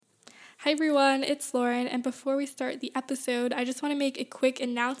Hi everyone, it's Lauren, and before we start the episode, I just want to make a quick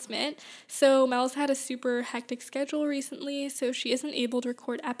announcement. So Mel's had a super hectic schedule recently, so she isn't able to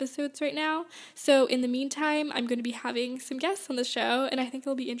record episodes right now. So in the meantime, I'm going to be having some guests on the show, and I think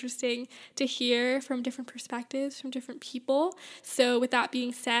it'll be interesting to hear from different perspectives from different people. So with that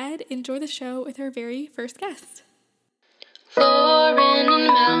being said, enjoy the show with our very first guest. Lauren and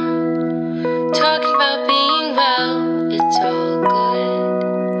Mel, talking about being well, it's all good.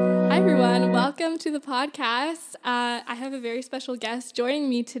 Hi everyone, welcome to the podcast. I have a very special guest joining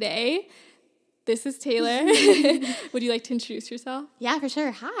me today. This is Taylor. Would you like to introduce yourself? Yeah, for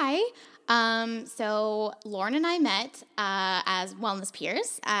sure. Hi. So Lauren and I met as wellness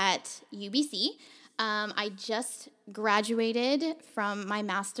peers at UBC. I just graduated from my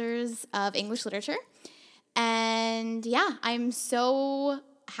Master's of English Literature. And yeah, I'm so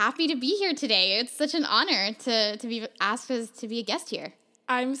happy to be here today. It's such an honor to be asked to be a guest here.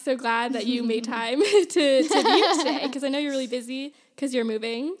 I'm so glad that you made time to be here today because I know you're really busy because you're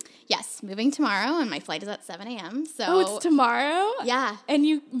moving. Yes, moving tomorrow, and my flight is at 7 a.m. So Oh, it's tomorrow? Yeah. And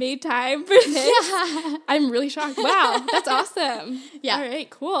you made time for this? Yeah. I'm really shocked. Wow, that's awesome. Yeah. All right,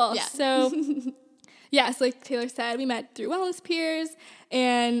 cool. Yeah. So, yes, like Taylor said, we met through Wellness Peers.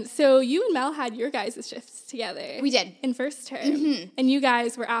 And so you and Mel had your guys' shifts together. We did. In first term. And you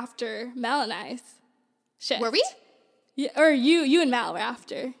guys were after Mel and I's shift. Were we? Yeah, or you and Mel were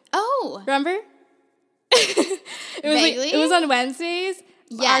after. Oh. Remember? It was Vaguely? it was on Wednesdays.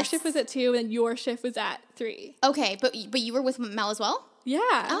 Our Yes. shift was at 2 and your shift was at 3. Okay, but you were with Mel as well? Yeah.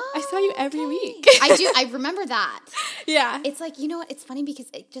 I saw you every Okay. week. I do. I remember that. Yeah. It's like, you know what? It's funny because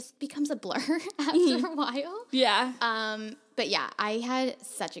it just becomes a blur after a while. Yeah. But yeah, I had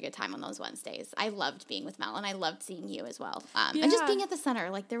such a good time on those Wednesdays. I loved being with Mel, and I loved seeing you as well. And just Yeah. being at the center,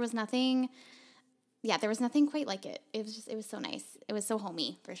 like there was nothing quite like it. It was so nice. It was so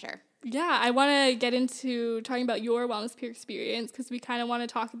homey for sure. Yeah, I want to get into talking about your wellness peer experience because we kind of want to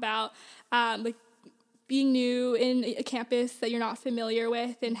talk about like being new in a campus that you're not familiar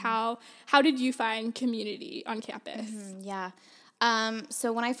with and how did you find community on campus? Yeah.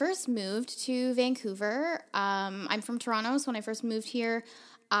 So when I first moved to Vancouver, I'm from Toronto, so when I first moved here,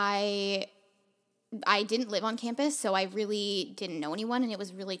 I didn't live on campus, so I really didn't know anyone, and it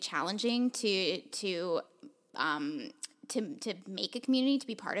was really challenging to make a community, to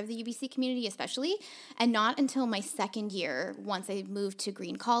be part of the UBC community especially, and not until my second year, once I moved to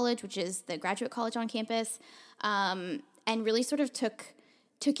Green College, which is the graduate college on campus, and really sort of took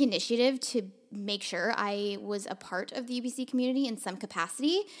initiative to make sure I was a part of the UBC community in some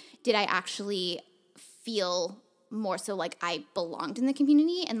capacity, did I actually feel more so like I belonged in the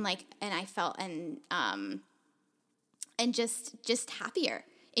community and I felt and just happier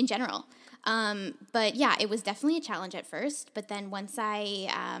in general. But yeah, it was definitely a challenge at first, but then once I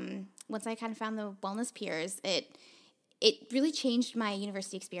kind of found the wellness peers, it really changed my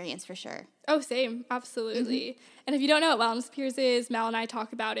university experience for sure. Oh, same. Absolutely. And if you don't know what Wellness Peers is, Mel and I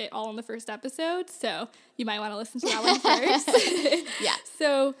talk about it all in the first episode, so you might want to listen to that one first. Yeah.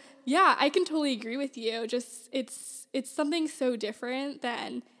 So, yeah, I can totally agree with you. Just it's something so different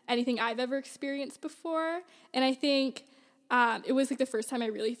than anything I've ever experienced before. And I think it was like the first time I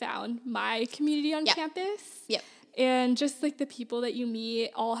really found my community on campus. Yep. And just like the people that you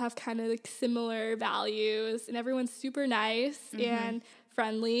meet all have kind of like similar values and everyone's super nice and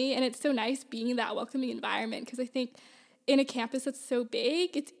friendly. And it's so nice being in that welcoming environment because I think in a campus that's so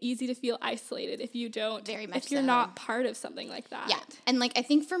big, it's easy to feel isolated if you're not part of something like that. Yeah. And I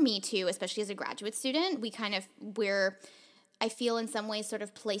think for me too, especially as a graduate student, I feel in some ways sort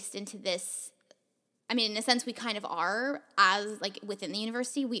of placed into this, I mean, in a sense, we kind of are as, within the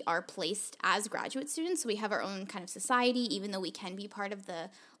university, we are placed as graduate students. So we have our own kind of society, even though we can be part of the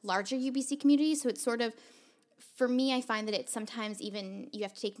larger UBC community. So it's sort of, for me, I find that it's sometimes even, you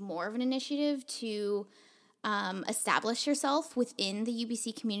have to take more of an initiative to establish yourself within the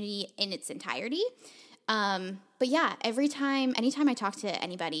UBC community in its entirety. But yeah, anytime I talk to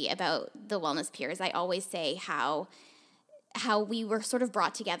anybody about the wellness peers, I always say how we were sort of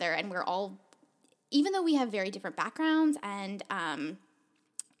brought together and we're all, even though we have very different backgrounds and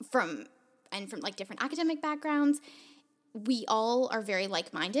from different academic backgrounds, we all are very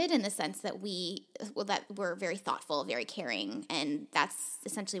like-minded in the sense that we're very thoughtful, very caring, and that's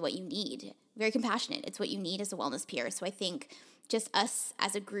essentially what you need. Very compassionate. It's what you need as a wellness peer. So I think just us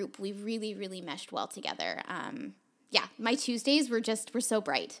as a group, we really, really meshed well together. Yeah, my Tuesdays were so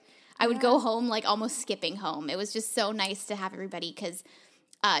bright. I would go home almost skipping home. It was just so nice to have everybody because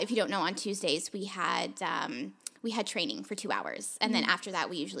if you don't know, on Tuesdays we had training for 2 hours, and then after that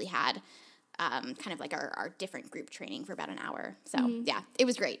we usually had kind of our different group training for about an hour. So yeah, it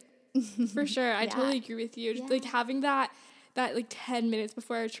was great. For sure. I Yeah. totally agree with you. Yeah. Like having that like 10 minutes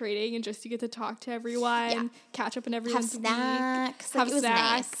before our training and just to get to talk to everyone, catch up on Have everyone's snacks. week. Have it was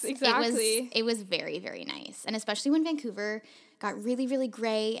snacks. nice. Exactly. It was very, very nice. And especially when Vancouver got really, really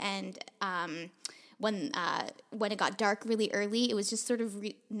gray and when it got dark really early, it was just sort of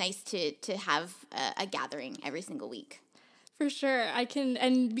nice to have a gathering every single week. For sure.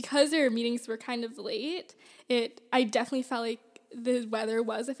 And because our meetings were kind of late, I definitely felt like the weather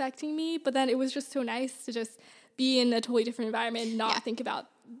was affecting me, but then it was just so nice to just be in a totally different environment and not think about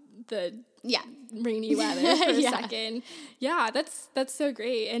the rainy weather for a second. Yeah, that's so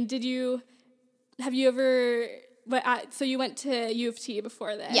great. And have you ever, so you went to U of T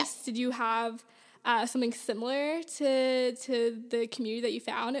before this. Yes. Did you have something similar to the community that you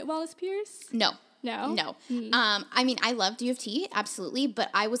found at Wellness Peers? No. No? Mm-hmm. I mean, I loved U of T, absolutely, but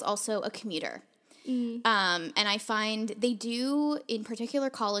I was also a commuter. And I find they do in particular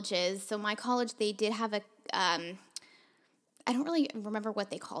colleges. So my college, they did have I don't really remember what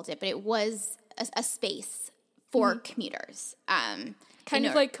they called it, but it was a space for commuters. Kind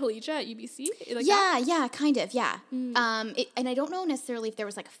of like collegiate at UBC? Like yeah, kind of, yeah. And I don't know necessarily if there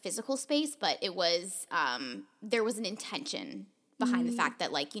was like a physical space, but it was, there was an intention behind the fact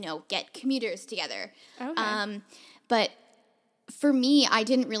that get commuters together. Okay. But for me, I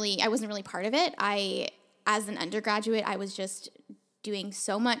wasn't really part of it. As an undergraduate, I was just doing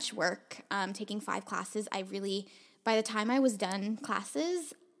so much work, taking 5 classes. By the time I was done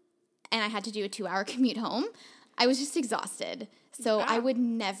classes and I had to do a 2-hour commute home, I was just exhausted. So I would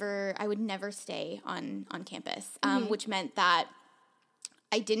never stay on campus, which meant that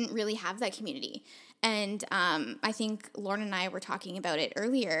I didn't really have that community. And I think Lauren and I were talking about it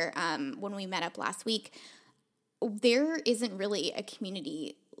earlier when we met up last week. There isn't really a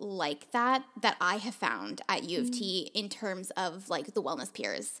community like that I have found at U of T in terms of like the Wellness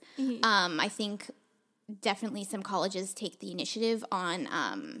Peers. I think definitely some colleges take the initiative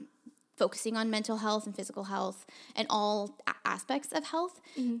on focusing on mental health and physical health and all aspects of health,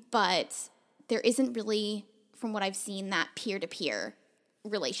 but there isn't really, from what I've seen, that peer-to-peer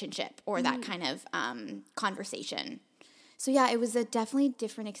relationship or that kind of conversation. So yeah, it was a definitely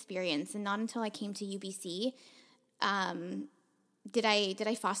different experience, and not until I came to UBC did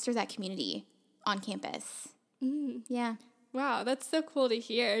I foster that community on campus. Yeah. Wow, that's so cool to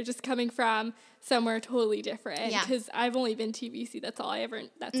hear, just coming from somewhere totally different. Yeah. Because I've only been to UBC, that's all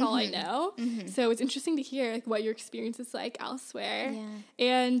I know. So it's interesting to hear like what your experience is like elsewhere. Yeah.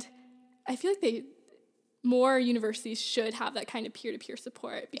 And I feel like more universities should have that kind of peer-to-peer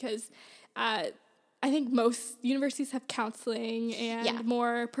support, because I think most universities have counseling and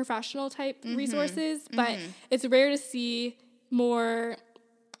more professional type resources, but it's rare to see more,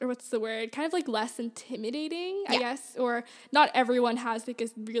 or what's the word, kind of like less intimidating, I guess, or not everyone has like a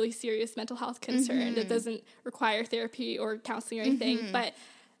really serious mental health concern that doesn't require therapy or counseling or anything, but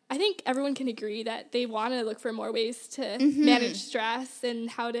I think everyone can agree that they want to look for more ways to manage stress and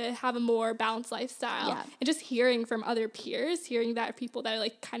how to have a more balanced lifestyle. Yeah. And just hearing from other peers, hearing that people that are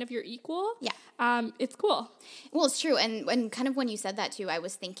like kind of your equal, it's cool. Well, it's true. And kind of when you said that too, I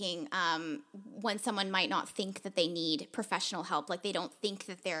was thinking when someone might not think that they need professional help, like they don't think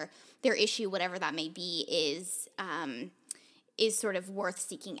that their issue, whatever that may be, is sort of worth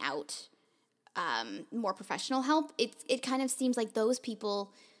seeking out more professional help. It kind of seems like those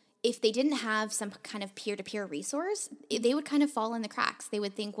people, if they didn't have some kind of peer-to-peer resource, they would kind of fall in the cracks. They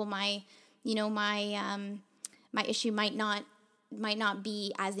would think, well, my issue might not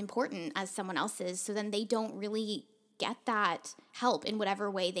be as important as someone else's. So then they don't really get that help in whatever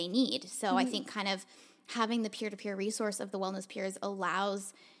way they need. So I think kind of having the peer-to-peer resource of the Wellness Peers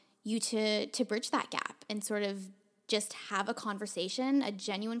allows you to bridge that gap and sort of just have a conversation, a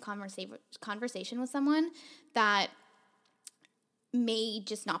genuine conversation with someone that may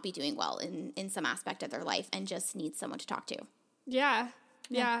just not be doing well in some aspect of their life and just needs someone to talk to. Yeah,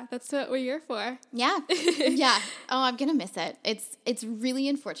 that's what we're here for. Yeah. Yeah. Oh, I'm going to miss it. It's really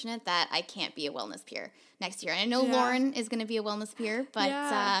unfortunate that I can't be a wellness peer next year. And I know Lauren is going to be a wellness peer, but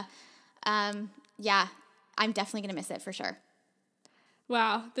I'm definitely going to miss it for sure.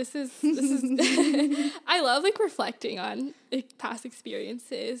 Wow, this is I love like reflecting on like, past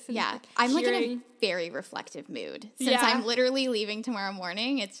experiences. And, yeah, like, I'm like in a very reflective mood. Since I'm literally leaving tomorrow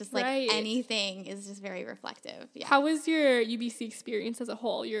morning, it's just like anything is just very reflective. Yeah. How was your UBC experience as a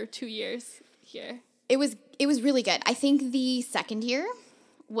whole, your 2 years here? It was really good. I think the second year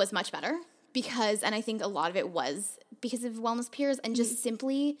was much better because, and I think a lot of it was because of Wellness Peers and just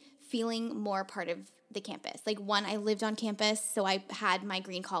simply feeling more part of the campus. Like, one, I lived on campus, so I had my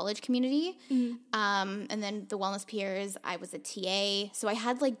Green College community. And then the Wellness Peers, I was a TA. So I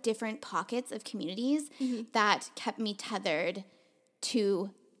had, like, different pockets of communities that kept me tethered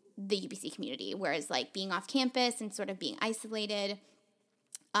to the UBC community. Whereas, like, being off campus and sort of being isolated,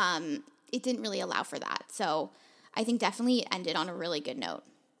 it didn't really allow for that. So I think definitely it ended on a really good note.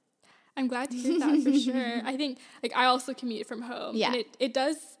 I'm glad to hear that for sure. I think, like, I also commute from home. Yeah. And it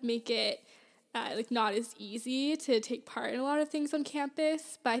does make it, like, not as easy to take part in a lot of things on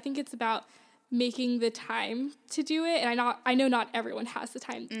campus. But I think it's about making the time to do it. And I know not everyone has the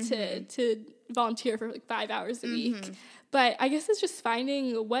time to volunteer for, like, 5 hours a week. But I guess it's just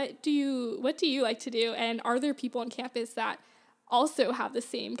finding what do you like to do? And are there people on campus that also have the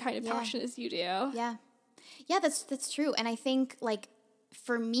same kind of passion as you do? Yeah. Yeah, that's true. And I think, like,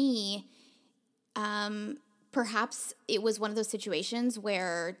 for me, perhaps it was one of those situations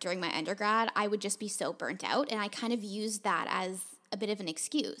where during my undergrad, I would just be so burnt out. And I kind of used that as a bit of an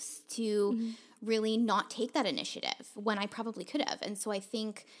excuse to really not take that initiative when I probably could have. And so I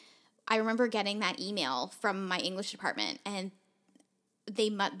think I remember getting that email from my English department, and they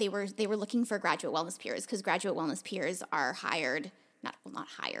were looking for graduate wellness peers, because graduate wellness peers are hired, not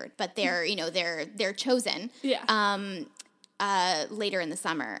hired, but they're, they're chosen. Yeah. Later in the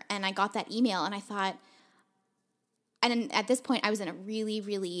summer. And I got that email, and I thought, and at this point I was in a really,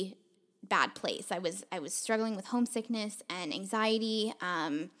 really bad place. I was struggling with homesickness and anxiety.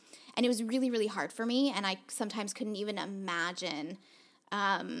 And it was really, really hard for me. And I sometimes couldn't even imagine,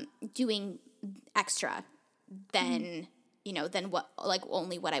 doing extra than, than what, like,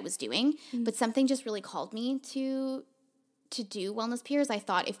 only what I was doing. But something just really called me to do Wellness Peers. I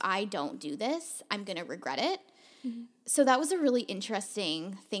thought, if I don't do this, I'm going to regret it. So that was a really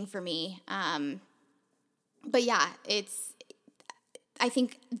interesting thing for me. But yeah, I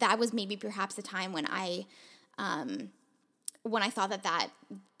think that was maybe perhaps a time when I thought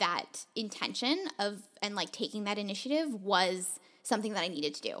that intention of, and, like, taking that initiative was something that I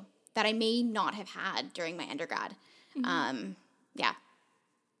needed to do, that I may not have had during my undergrad. Yeah.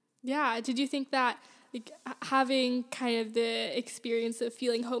 Yeah. Did you think that, like, having kind of the experience of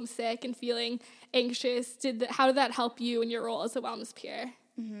feeling homesick and feeling anxious, how did that help you in your role as a wellness peer?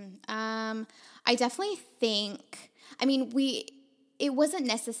 I definitely think, it wasn't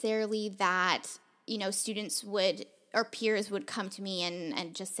necessarily that, students or peers would come to me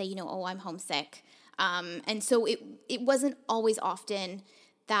and just say, oh, I'm homesick. And so it wasn't always often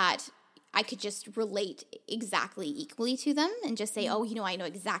that I could just relate exactly equally to them and just say, oh, I know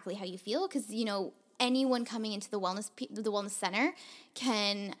exactly how you feel. Because, anyone coming into the wellness center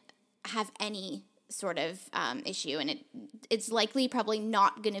can have any sort of issue, and it's likely probably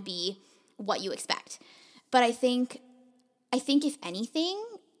not going to be what you expect. But I think if anything,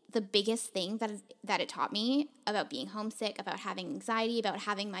 the biggest thing that it taught me about being homesick, about having anxiety, about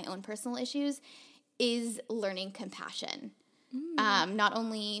having my own personal issues, is learning compassion. Not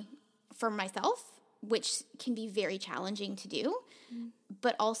only for myself, which can be very challenging to do,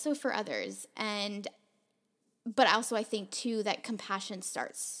 but also for others. But also I think too that compassion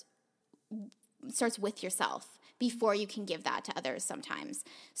starts with yourself before you can give that to others sometimes.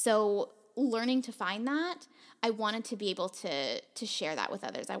 So learning to find that, I wanted to be able to share that with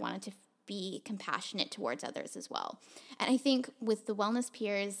others. I wanted to be compassionate towards others as well. And I think with the Wellness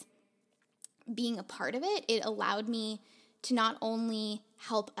Peers, being a part of it, it allowed me to not only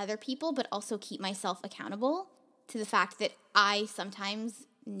help other people, but also keep myself accountable to the fact that I sometimes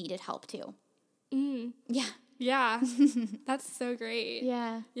needed help too. Yeah. Yeah. That's so great.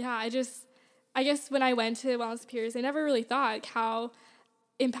 Yeah. Yeah. I guess when I went to Wellness Peers, I never really thought how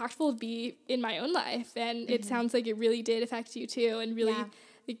impactful it would be in my own life. And it sounds like it really did affect you too. And really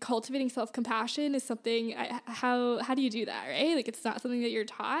like, cultivating self-compassion is something, how do you do that, right? Like, it's not something that you're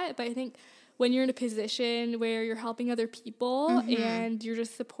taught, but I think when you're in a position where you're helping other people and you're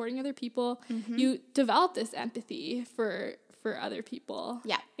just supporting other people, you develop this empathy for other people.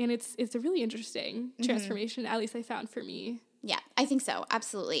 Yeah. And it's a really interesting transformation, at least I found for me. Yeah, I think so.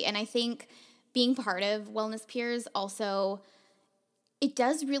 Absolutely. And I think being part of Wellness Peers also, it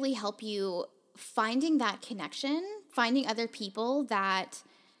does really help you finding that connection, finding other people that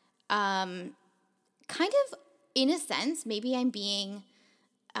kind of, in a sense, maybe I'm being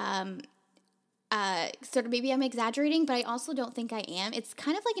maybe I'm exaggerating, but I also don't think I am. It's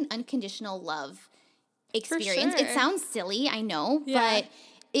kind of like an unconditional love experience. Sure. It sounds silly, I know, but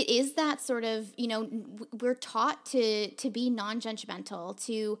it is that sort of, we're taught to be non-judgmental,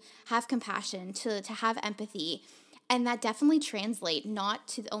 to have compassion, to have empathy. And that definitely translates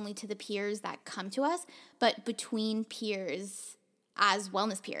not only to the peers that come to us, but between peers as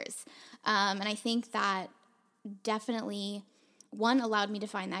wellness peers. And I think that definitely, one, allowed me to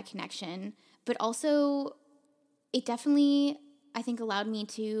find that connection, but also it definitely, I think, allowed me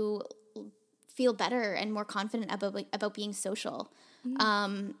to feel better and more confident about being social,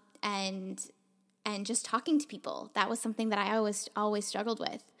 and just talking to people. That was something that I always struggled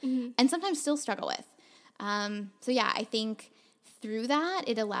with, and sometimes still struggle with. So yeah, I think through that,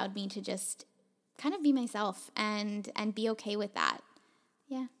 it allowed me to just kind of be myself and be okay with that.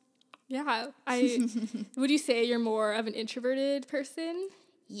 Yeah. Yeah. Would you say you're more of an introverted person?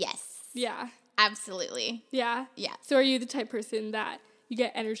 Yes. Yeah. Absolutely. Yeah. Yeah. So are you the type of person that you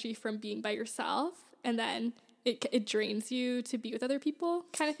get energy from being by yourself and then it drains you to be with other people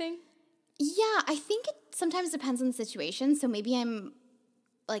kind of thing? Yeah, I think it sometimes depends on the situation. So maybe I'm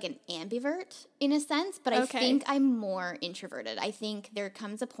like an ambivert in a sense, but I think I'm more introverted. I think there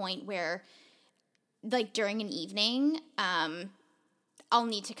comes a point where, like, during an evening, I'll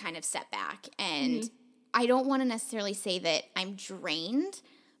need to kind of step back. And I don't want to necessarily say that I'm drained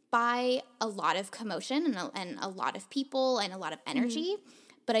by a lot of commotion and a lot of people and a lot of energy.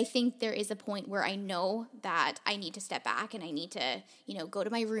 But I think there is a point where I know that I need to step back and I need to, go to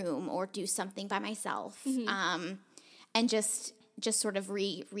my room or do something by myself, and just sort of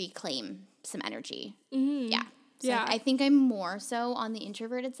reclaim some energy. Yeah. So Yeah. I think I'm more so on the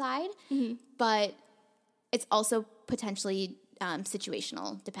introverted side, but it's also potentially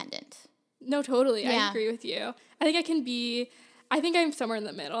situational dependent. No, totally. Yeah. I agree with you. I think I'm somewhere in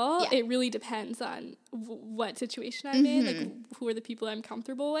the middle. Yeah. It really depends on what situation I'm in, like who are the people I'm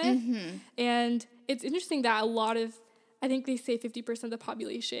comfortable with. And it's interesting that I think they say 50% of the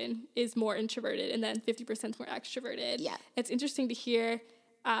population is more introverted and then 50% more extroverted. Yeah. It's interesting to hear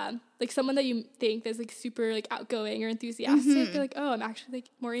like someone that you think is like super like outgoing or enthusiastic, they're like, oh, I'm actually like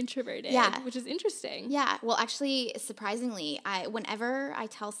more introverted, which is interesting. Yeah. Well, actually, surprisingly, whenever I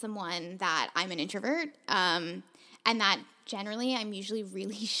tell someone that I'm an introvert, and that generally I'm usually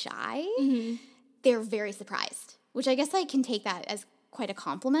really shy, they're very surprised, which I guess I can take that as quite a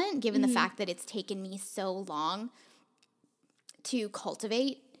compliment given the fact that it's taken me so long to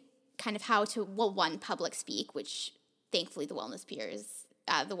cultivate kind of how to, one, public speak, which thankfully the Wellness Peers,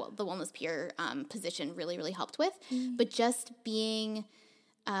 the Wellness Peer position really helped with, but just being,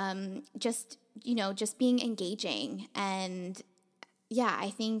 just being engaging. And yeah, I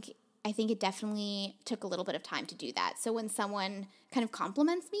think it definitely took a little bit of time to do that. So when someone kind of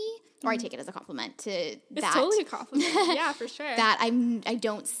compliments me, or I take it as a compliment It's totally a compliment. Yeah, for sure. That I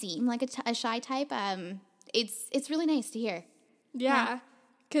don't seem like a shy type. It's really nice to hear. Yeah,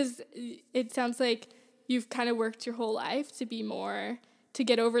 because it sounds like you've kind of worked your whole life to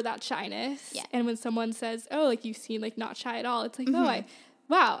get over that shyness. Yeah. And when someone says, oh, like you seem like not shy at all, it's like, I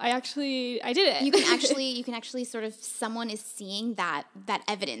did it. You can actually sort of, someone is seeing that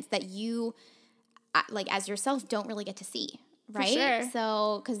evidence that you, like as yourself, don't really get to see. Right? For sure.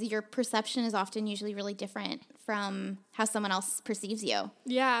 So, because your perception is often usually really different from how someone else perceives you.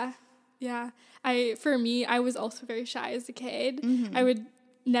 Yeah. Yeah. For me, I was also very shy as a kid. I would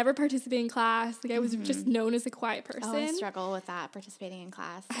never participate in class. Like I was just known as a quiet person. Oh, I struggle with that, participating in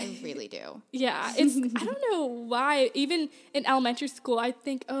class. I really do. Yeah. I don't know why. Even in elementary school, I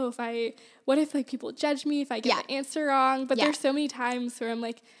think, what if like people judge me if I get the answer wrong? But there's so many times where I'm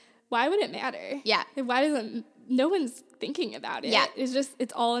like, why would it matter? Yeah. And no one's thinking about it. Yeah.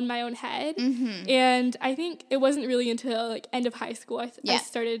 It's all in my own head. And I think it wasn't really until like end of high school I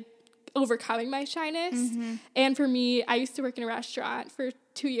started overcoming my shyness. And for me, I used to work in a restaurant for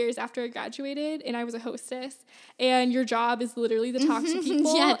 2 years after I graduated, and I was a hostess. And your job is literally to talk to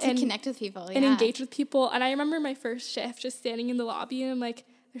people. To connect with people. And engage with people. And I remember my first shift just standing in the lobby, and I'm like,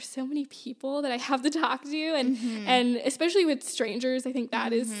 there's so many people that I have to talk to. And especially with strangers, I think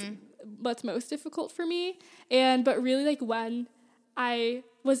that is what's most difficult for me. But really, like, when I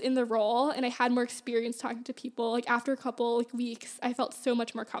was in the role and I had more experience talking to people, like after a couple like weeks, I felt so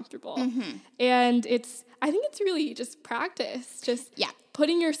much more comfortable. And I think it's really just practice, just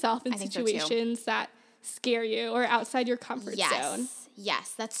putting yourself in situations that scare you or outside your comfort zone.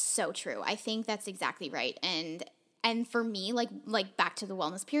 Yes, that's so true. I think that's exactly right. And for me, like back to the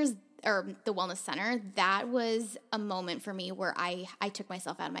Wellness Peers or the Wellness Center, that was a moment for me where I took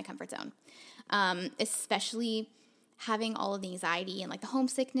myself out of my comfort zone, especially having all of the anxiety and like the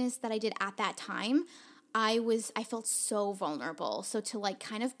homesickness that I did at that time. I felt so vulnerable. So to like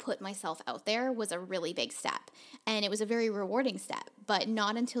kind of put myself out there was a really big step, and it was a very rewarding step, but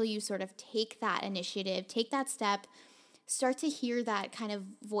not until you sort of take that initiative, take that step, start to hear that kind of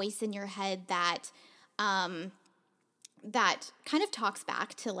voice in your head that kind of talks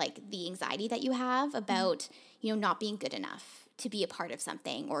back to like the anxiety that you have about, not being good enough, be a part of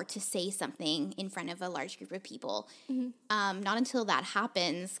something or to say something in front of a large group of people. Not until that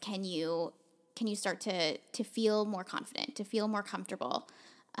happens can you start to feel more confident, to feel more comfortable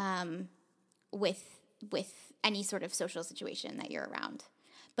with any sort of social situation that you're around.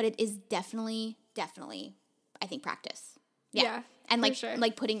 But it is definitely, I think, practice. Yeah. And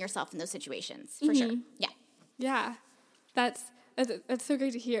like putting yourself in those situations for sure. Yeah. Yeah. That's so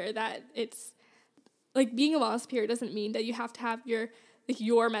great to hear that it's like being a wellness peer doesn't mean that you have to have your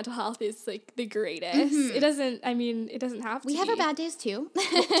mental health is like the greatest. It doesn't have to We have our bad days too.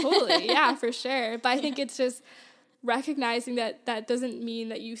 Totally. Yeah, for sure. But I think it's just recognizing that doesn't mean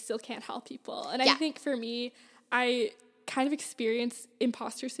that you still can't help people. And I think for me, I kind of experienced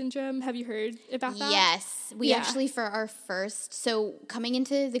imposter syndrome. Have you heard about that? Yes. We actually, for our so coming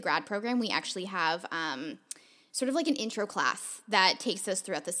into the grad program, we actually have sort of like an intro class that takes us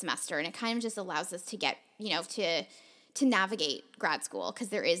throughout the semester. And it kind of just allows us to get, to navigate grad school, because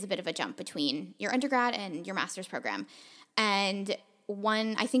there is a bit of a jump between your undergrad and your master's program. And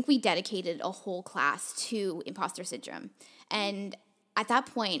I think we dedicated a whole class to imposter syndrome. And at that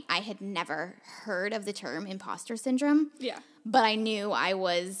point, I had never heard of the term imposter syndrome. Yeah. But I knew I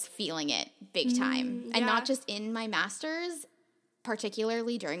was feeling it big time. And not just in my master's,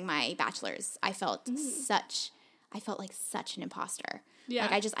 particularly during my bachelor's. I felt like such an imposter. Yeah.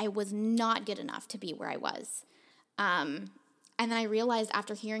 Like I was not good enough to be where I was. And then I realized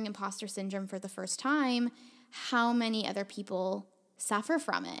after hearing imposter syndrome for the first time, how many other people suffer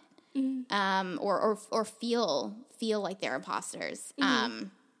from it. Or feel like they're imposters.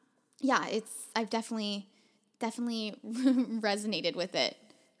 I've definitely resonated with it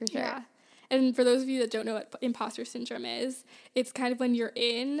for sure. Yeah. And for those of you that don't know what imposter syndrome is, it's kind of when you're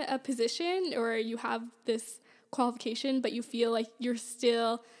in a position or you have this qualification, but you feel like you're a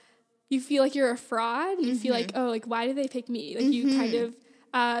fraud. You feel like, oh, like, why did they pick me? Like you kind of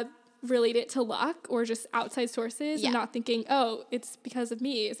relate it to luck or just outside sources and not thinking, oh, it's because of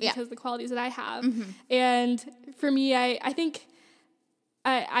me. It's because of the qualities that I have. And for me, I think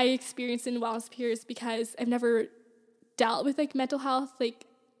I experienced in wellness peers because I've never dealt with like mental health, like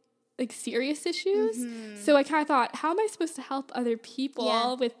serious issues. So I kind of thought, how am I supposed to help other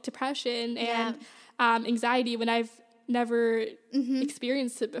people with depression and anxiety when I've never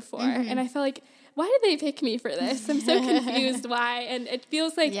experienced it before? And I felt like, why did they pick me for this? I'm so confused why. And it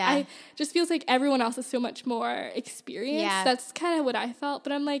feels like feels like everyone else is so much more experienced. Yeah. That's kind of what I felt.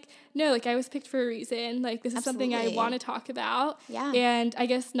 But I'm like, no, like I was picked for a reason. Like this is something I want to talk about. Yeah. And I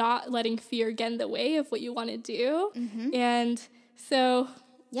guess not letting fear get in the way of what you want to do. And so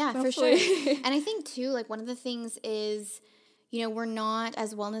for sure. And I think too, like one of the things is, we're not,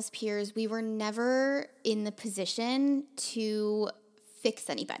 as wellness peers, we were never in the position to fix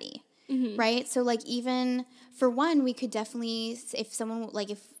anybody. Right? So like even for one, we could definitely, if someone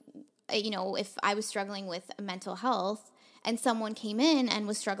if I was struggling with mental health and someone came in and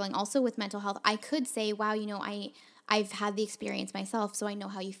was struggling also with mental health, I could say, wow, I've had the experience myself, so I know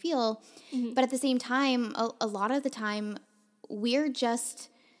how you feel. But at the same time, a lot of the time, we're just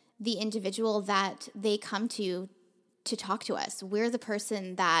the individual that they come to talk to us. We're the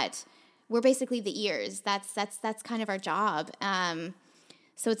person that, we're basically the ears. That's kind of our job.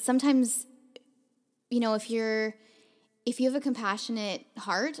 So it's sometimes, if you have a compassionate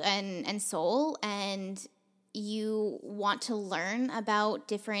heart and soul and you want to learn about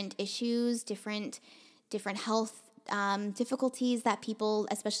different issues, different health difficulties that people,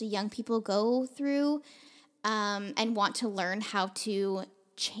 especially young people, go through, and want to learn how to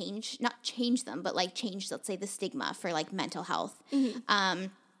not change them, but like change, let's say, the stigma for like mental health,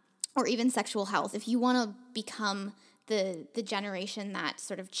 or even sexual health. If you want to become the generation that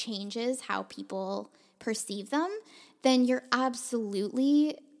sort of changes how people perceive them, then you're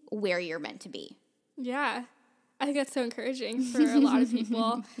absolutely where you're meant to be. Yeah. I think that's so encouraging for a lot of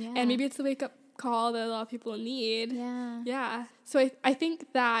people. And maybe it's a wake-up call that a lot of people need. Yeah. So I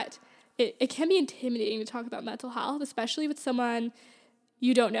think that it can be intimidating to talk about mental health, especially with someone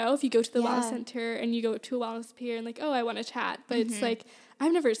you don't know. If you go to the wellness center and you go to a wellness peer and like, oh, I want to chat. But it's like,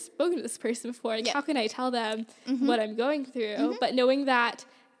 I've never spoken to this person before. Like, how can I tell them what I'm going through? But knowing that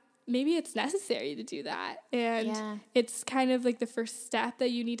maybe it's necessary to do that. And it's kind of like the first step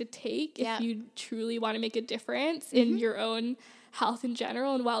that you need to take if you truly want to make a difference in your own health in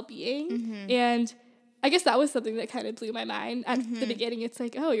general and well-being. And I guess that was something that kind of blew my mind at the beginning. It's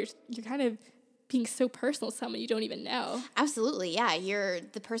like, oh, you're kind of being so personal to someone you don't even know. Absolutely, yeah.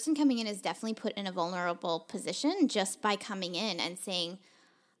 The person coming in is definitely put in a vulnerable position just by coming in and saying,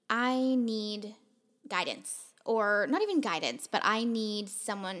 I need guidance, or not even guidance, but I need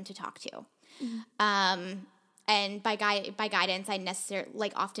someone to talk to. And and by guidance, I necessarily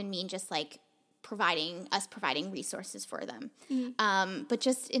like often mean just like providing resources for them. But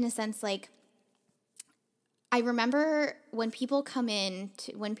just in a sense, like I remember when people came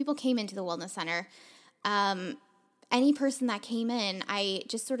into the wellness center, any person that came in, I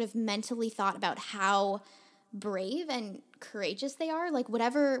just sort of mentally thought about how brave and courageous they are, like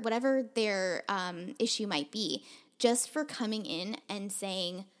whatever their issue might be, just for coming in and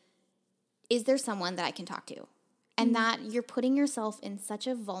saying, is there someone that I can talk to? And that you're putting yourself in such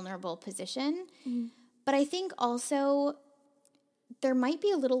a vulnerable position. But I think also there might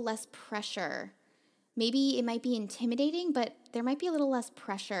be a little less pressure. Maybe it might be intimidating, but there might be a little less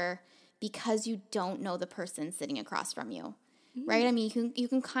pressure because you don't know the person sitting across from you, right? I mean, you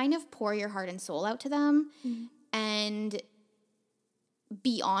can kind of pour your heart and soul out to them, and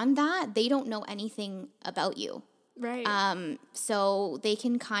beyond that, they don't know anything about you, Right. so they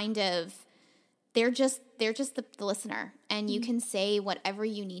can kind of they're just the listener, and you can say whatever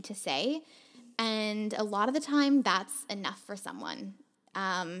you need to say, and a lot of the time that's enough for someone.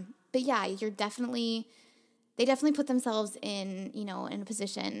 But yeah, they definitely put themselves in, in a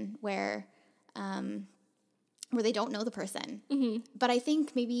position where they don't know the person. But I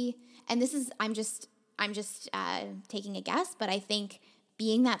think maybe, and this is, I'm just taking a guess, but I think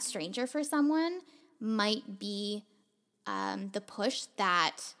being that stranger for someone might be the push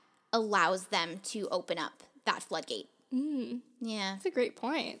that allows them to open up that floodgate. Yeah. That's a great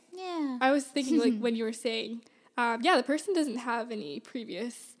point. Yeah. I was thinking, like, when you were saying, the person doesn't have any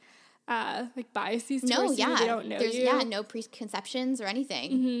previous, biases towards you. They don't know you. Yeah, no preconceptions or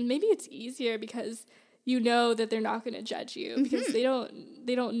anything. Maybe it's easier because you know that they're not going to judge you because they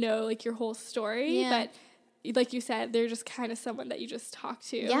don't know, like, your whole story. Yeah. But like you said, they're just kind of someone that you just talk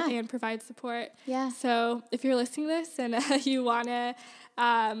to and provide support. Yeah. So if you're listening to this and you want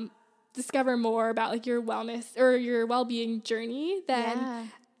to discover more about, like, your wellness or your well-being journey, then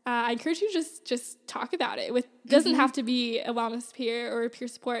I encourage you to just talk about it. It doesn't have to be a wellness peer or a peer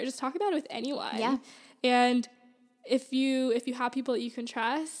support. Just talk about it with anyone. Yeah. And if you have people that you can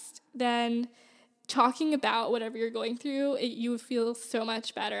trust, then talking about whatever you're going through, you would feel so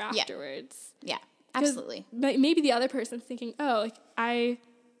much better afterwards. Yeah, absolutely. Maybe the other person's thinking, oh, like, I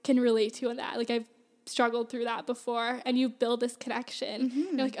can relate to you on that. Like, I've struggled through that before, and you build this connection.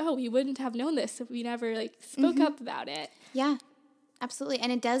 You're like, oh, we wouldn't have known this if we never, like, spoke up about it. Yeah, absolutely.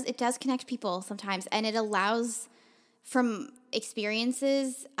 And it does connect people sometimes, and it allows, from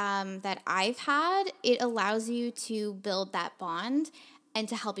experiences that I've had, it allows you to build that bond and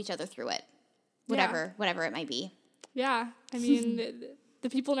to help each other through it, whatever it might be. Yeah, I mean, the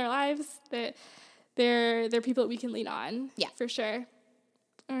people in our lives, they're people that we can lean on. Yeah, for sure.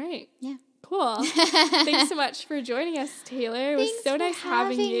 All right. Yeah. Cool. Thanks so much for joining us, Taylor. It was so nice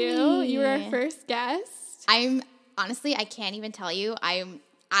having you. You were our first guest. Honestly, I can't even tell you. I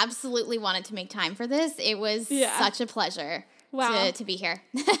absolutely wanted to make time for this. It was such a pleasure to be here.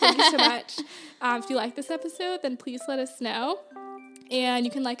 Thank you so much. If you like this episode, then please let us know. And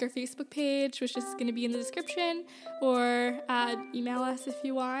you can like our Facebook page, which is going to be in the description, or email us if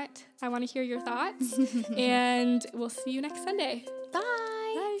you want. I want to hear your thoughts. And we'll see you next Sunday.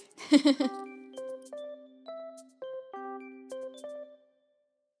 Bye. Bye.